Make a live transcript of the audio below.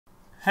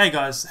Hey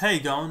guys, how you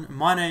going?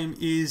 My name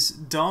is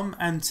Dom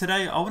and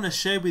today I want to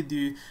share with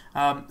you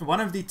one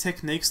of the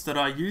techniques that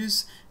I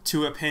use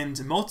to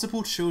append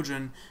multiple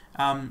children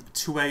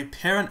to a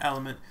parent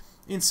element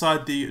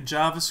inside the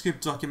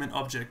JavaScript document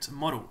object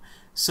model.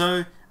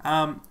 So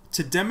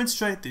to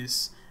demonstrate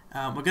this,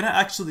 we're going to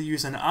actually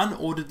use an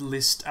unordered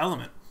list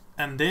element,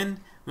 and then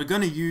we're going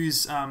to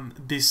use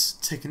this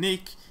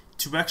technique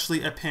to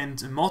actually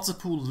append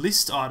multiple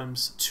list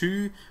items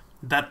to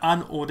that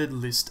unordered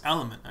list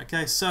element.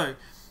 Okay, so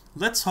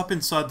let's hop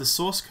inside the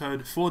source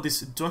code for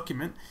this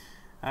document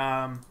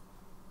and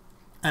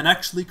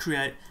actually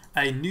create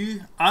a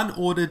new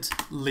unordered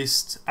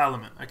list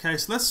element. Okay,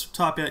 so let's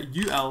type out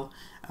ul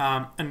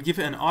and give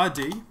it an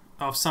ID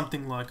of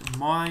something like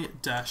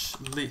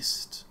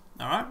my-list.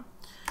 Alright,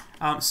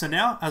 so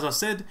now, as I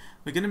said,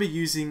 we're going to be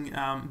using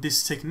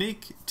this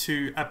technique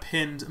to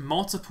append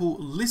multiple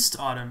list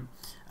item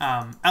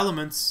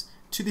elements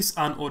to this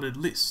unordered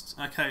list.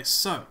 Okay,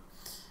 so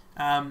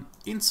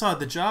inside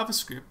the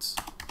JavaScript,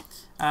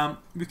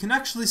 we can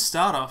actually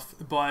start off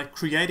by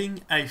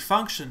creating a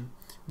function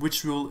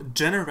which will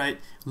generate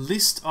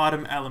list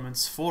item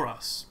elements for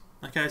us.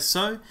 Okay,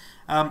 so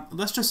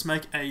let's just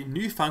make a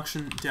new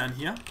function down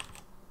here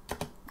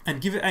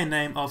and give it a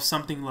name of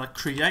something like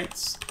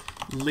creates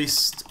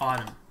list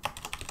item.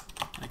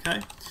 Okay,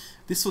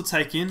 this will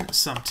take in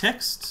some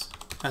text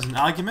as an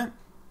argument.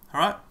 All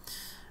right,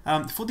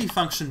 for the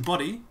function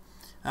body,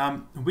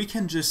 we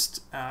can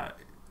just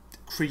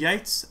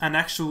create an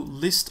actual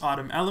list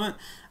item element.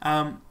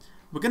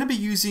 We're going to be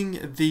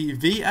using the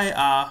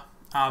var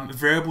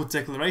variable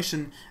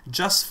declaration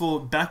just for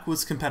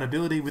backwards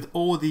compatibility with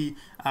all the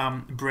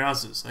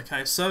browsers.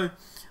 Okay, so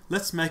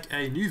let's make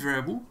a new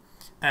variable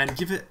and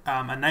give it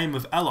a name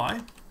of ally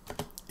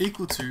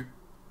equal to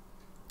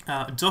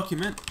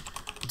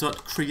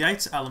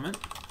document.createElement.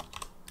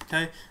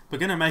 Okay, we're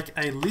going to make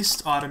a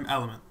list item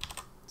element,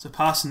 so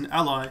pass an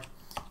ally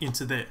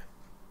into there.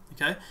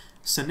 Okay,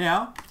 so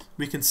now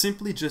we can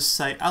simply just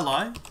say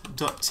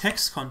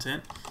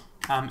ally.textContent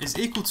is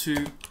equal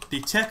to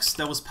the text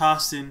that was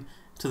passed in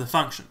to the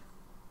function.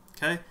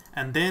 Okay,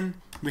 and then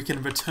we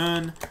can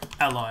return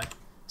ally.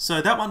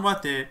 So that one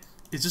right there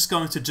is just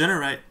going to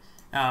generate,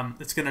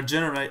 it's going to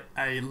generate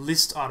a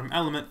list item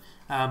element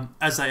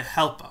as a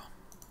helper.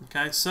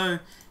 Okay, so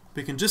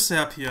we can just say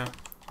up here,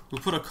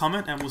 we'll put a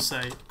comment and we'll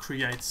say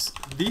creates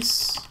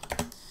this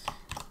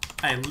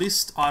a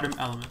list item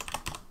element.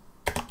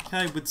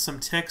 Okay, with some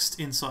text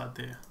inside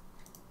there.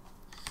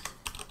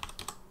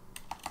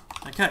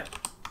 Okay,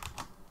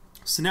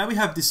 so now we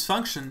have this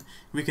function,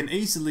 we can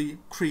easily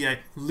create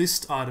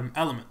list item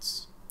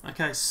elements.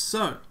 Okay,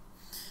 so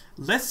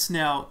let's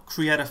now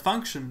create a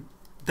function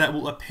that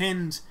will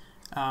append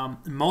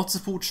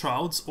multiple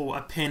childs or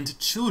append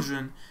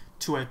children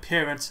to a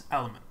parent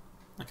element.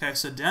 Okay,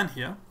 so down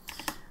here,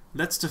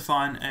 let's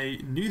define a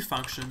new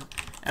function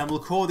and we'll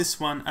call this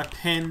one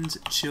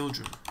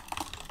appendChildren.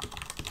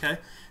 Okay,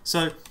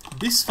 so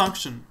this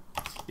function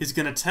is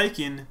going to take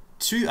in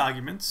two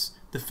arguments,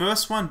 the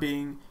first one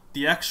being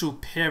the actual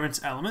parent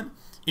element.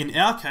 In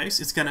our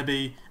case, it's going to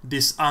be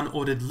this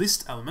unordered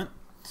list element.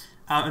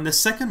 And the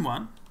second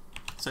one,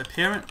 so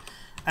parent,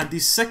 and the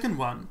second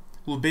one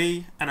will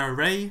be an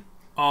array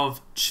of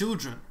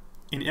children.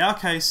 In our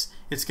case,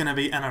 it's going to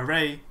be an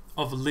array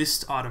of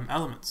list item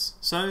elements.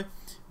 So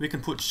we can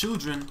put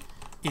children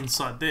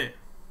inside there.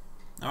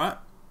 Alright.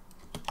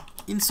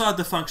 Inside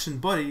the function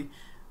body,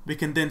 we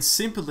can then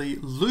simply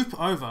loop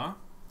over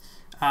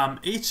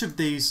each of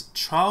these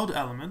child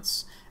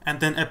elements and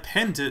then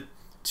append it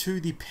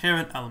to the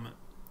parent element.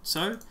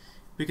 So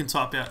we can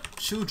type out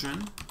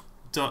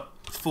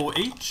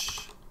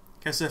children.forEach.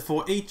 Okay, so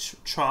for each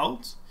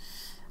child,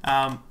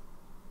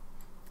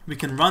 we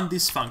can run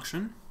this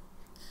function.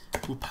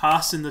 We'll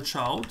pass in the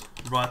child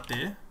right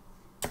there.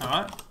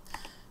 Alright.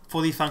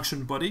 For the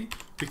function body,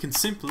 we can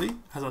simply,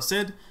 as I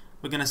said,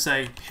 we're going to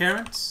say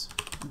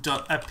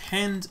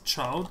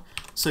parents.appendChild.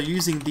 So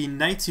using the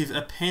native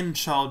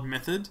appendChild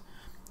method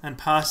and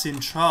pass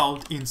in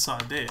child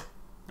inside there.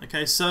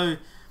 Okay, so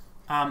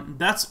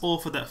that's all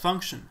for that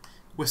function.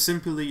 We're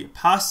simply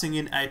passing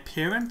in a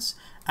parent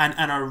and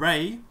an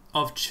array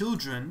of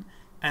children,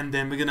 and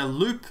then we're going to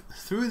loop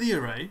through the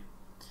array,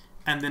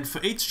 and then for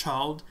each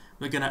child,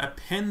 we're going to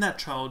append that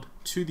child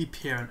to the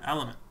parent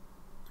element.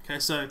 Okay,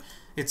 so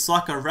it's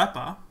like a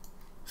wrapper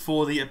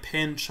for the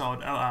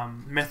appendChild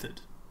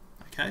method.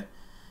 Okay,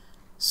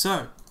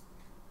 so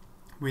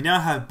we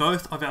now have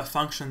both of our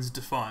functions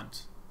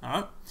defined.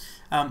 Alright,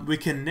 we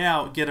can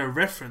now get a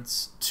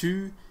reference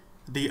to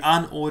the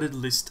unordered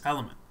list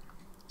element.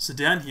 So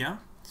down here,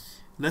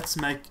 let's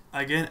make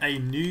again a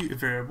new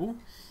variable.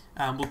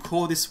 We'll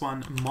call this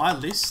one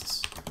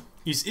myList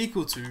is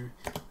equal to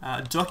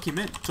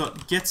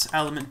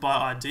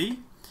document.getElementById.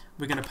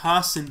 We're going to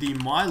pass in the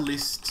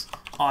myList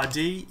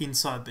ID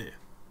inside there.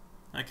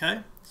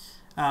 Okay,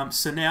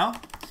 so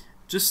now,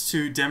 just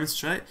to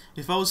demonstrate,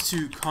 if I was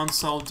to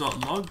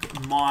console.log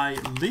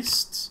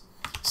myList,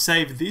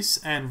 save this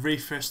and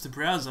refresh the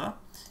browser,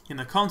 in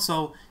the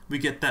console we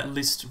get that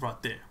list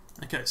right there.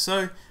 Okay,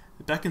 so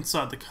back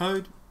inside the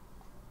code,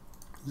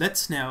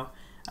 let's now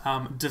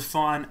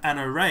define an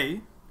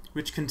array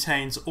which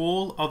contains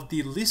all of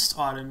the list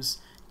items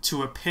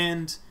to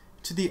append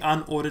to the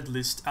unordered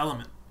list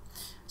element.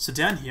 So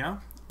down here,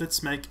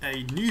 let's make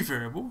a new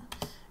variable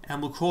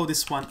and we'll call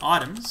this one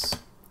items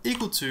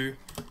equal to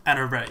an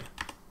array.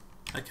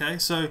 Okay,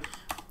 so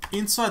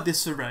inside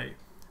this array,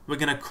 we're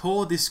going to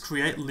call this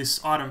create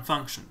list item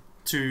function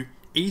to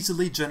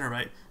easily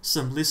generate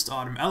some list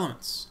item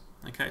elements.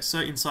 Okay, so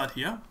inside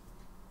here,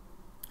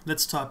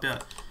 let's type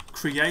out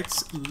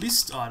create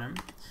list item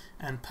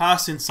and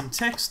pass in some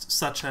text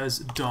such as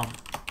DOM.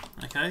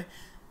 Okay,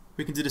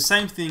 we can do the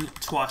same thing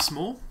twice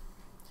more.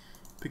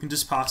 We can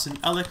just pass in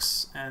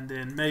Alex and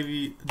then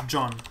maybe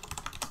John.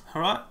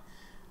 Alright,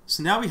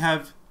 so now we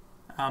have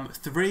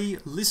 3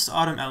 list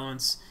item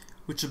elements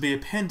which will be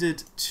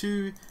appended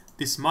to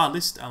this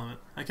myList element.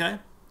 Okay,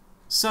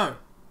 so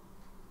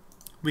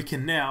we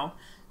can now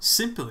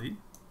simply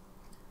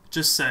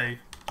just say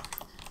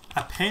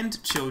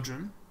append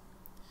children.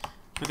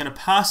 We're going to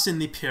pass in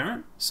the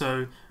parent,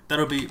 so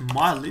that'll be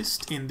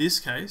myList in this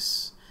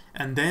case,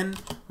 and then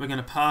we're going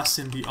to pass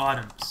in the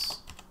items.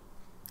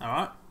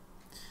 Alright,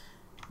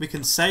 we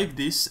can save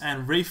this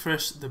and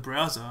refresh the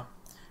browser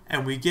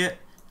and we get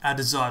our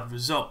desired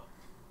result.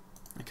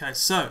 Okay,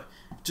 so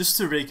just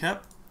to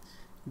recap,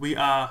 we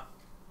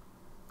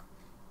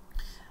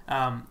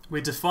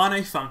define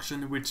a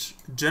function which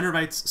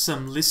generates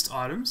some list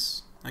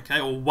items, okay,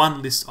 or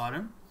one list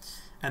item,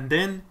 and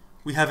then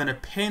we have an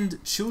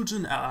append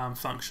children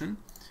function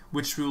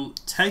which will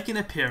take in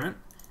a parent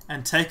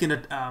and take in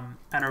an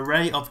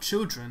array of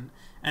children,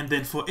 and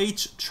then for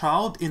each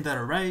child in that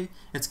array,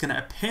 it's going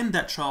to append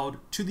that child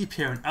to the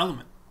parent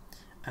element.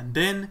 And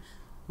then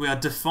we are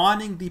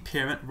defining the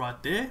parent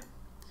right there,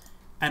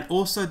 and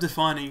also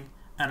defining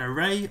an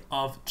array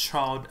of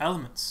child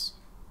elements.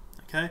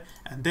 Okay,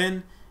 and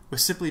then we're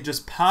simply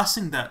just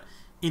passing that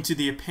into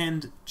the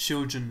append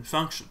children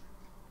function.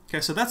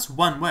 Okay, so that's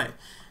one way.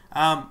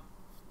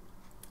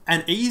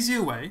 An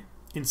easier way,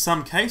 in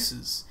some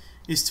cases,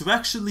 is to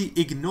actually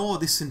ignore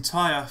this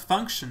entire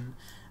function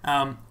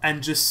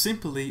and just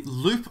simply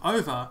loop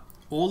over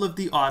all of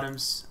the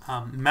items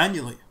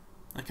manually.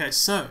 Okay,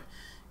 so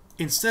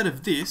instead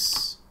of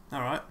this,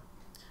 alright,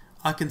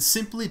 I can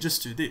simply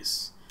just do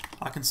this.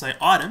 I can say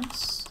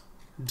items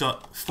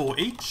dot for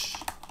each.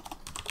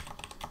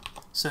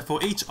 So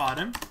for each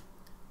item,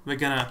 we're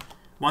gonna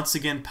once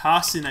again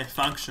pass in a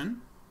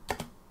function.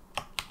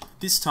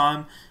 This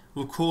time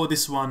we'll call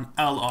this one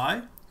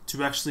li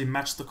to actually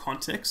match the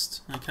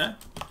context. Okay,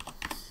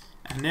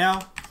 and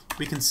now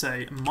we can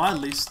say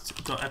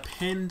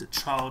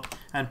myList.appendChild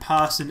and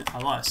pass in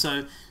li.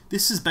 So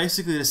this is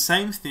basically the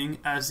same thing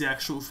as the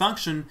actual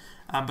function,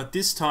 but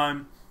this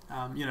time,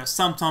 you know,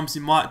 sometimes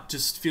you might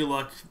just feel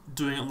like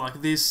doing it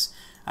like this.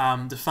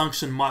 The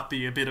function might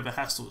be a bit of a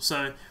hassle.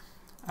 So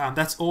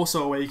that's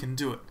also a way you can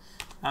do it.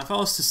 If I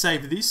was to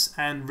save this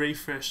and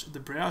refresh the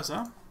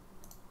browser,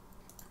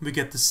 we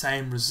get the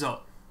same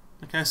result.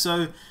 Okay,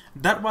 so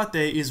that right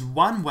there is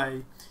one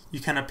way you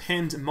can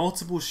append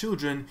multiple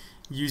children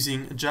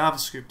using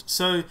JavaScript.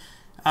 So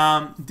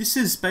this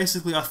is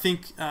basically, I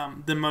think,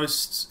 the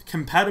most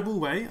compatible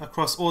way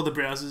across all the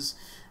browsers.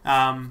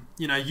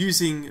 You know,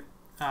 using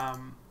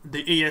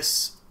the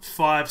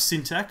ES5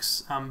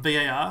 syntax,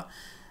 var.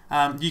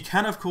 You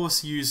can of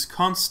course use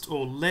const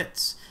or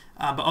let,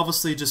 but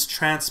obviously just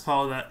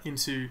transpile that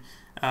into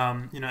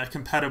you know, a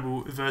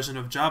compatible version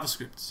of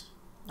JavaScript.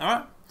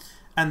 Alright,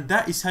 and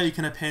that is how you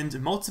can append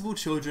multiple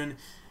children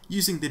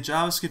using the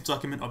JavaScript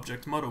document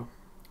object model.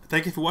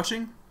 Thank you for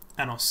watching,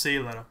 and I'll see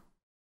you later.